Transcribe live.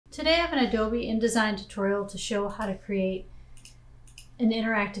Today I have an Adobe InDesign tutorial to show how to create an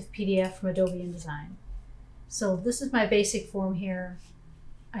interactive PDF from Adobe InDesign. So this is my basic form here.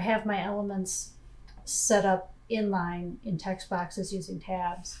 I have my elements set up inline in text boxes using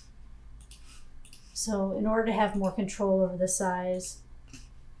tabs. So in order to have more control over the size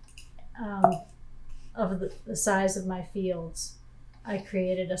of the size of my fields, I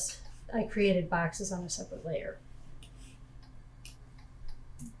created boxes on a separate layer.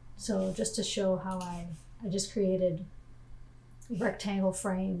 So just to show how I just created a rectangle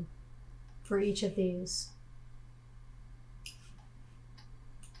frame for each of these.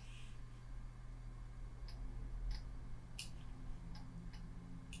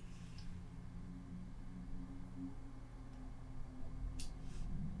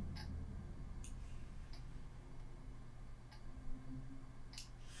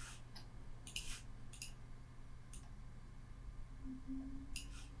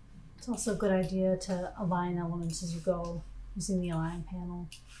 It's also a good idea to align elements as you go using the Align panel.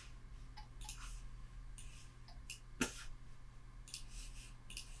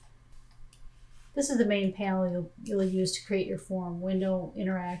 This is the main panel you'll use to create your form: Window,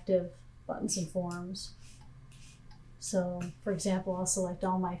 Interactive, Buttons, and Forms. So, for example, I'll select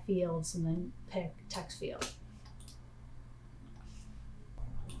all my fields and then pick Text Field.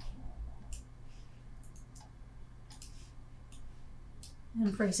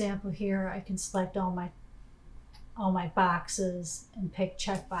 And for example, here I can select all my boxes and pick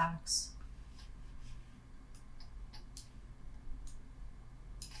checkbox.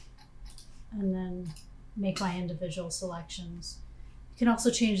 And then make my individual selections. You can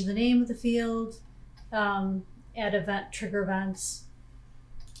also change the name of the field, add trigger events,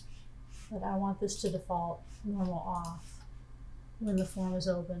 but I want this to default normal off. When the form is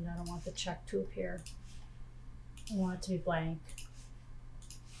opened, I don't want the check to appear. I want it to be blank.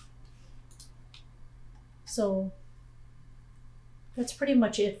 So that's pretty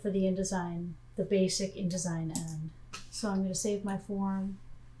much it for the InDesign, the basic InDesign end. So I'm going to save my form,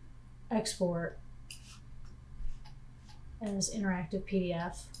 export as interactive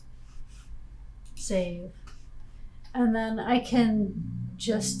PDF, save, and then I can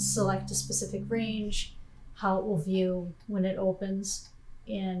just select a specific range, how it will view when it opens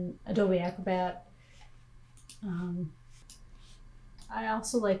in Adobe Acrobat. I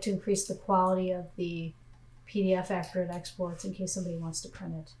also like to increase the quality of the PDF after it exports in case somebody wants to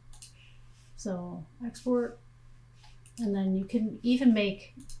print it. So export, and then you can even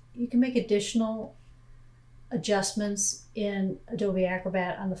make additional adjustments in Adobe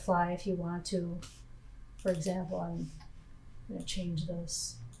Acrobat on the fly if you want to. For example, I'm going to change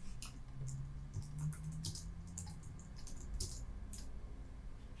this.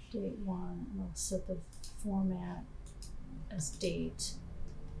 Date 1, and I'll set the format as date.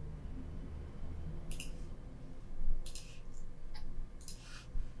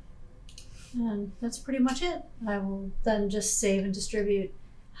 And that's pretty much it. I will then just save and distribute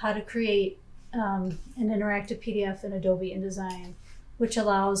how to create an interactive PDF in Adobe InDesign, which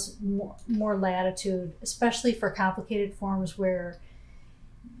allows more latitude, especially for complicated forms where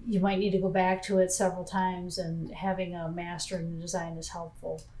you might need to go back to it several times, and having a master in InDesign is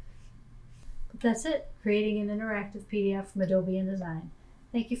helpful. But that's it, creating an interactive PDF from Adobe InDesign.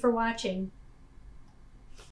 Thank you for watching.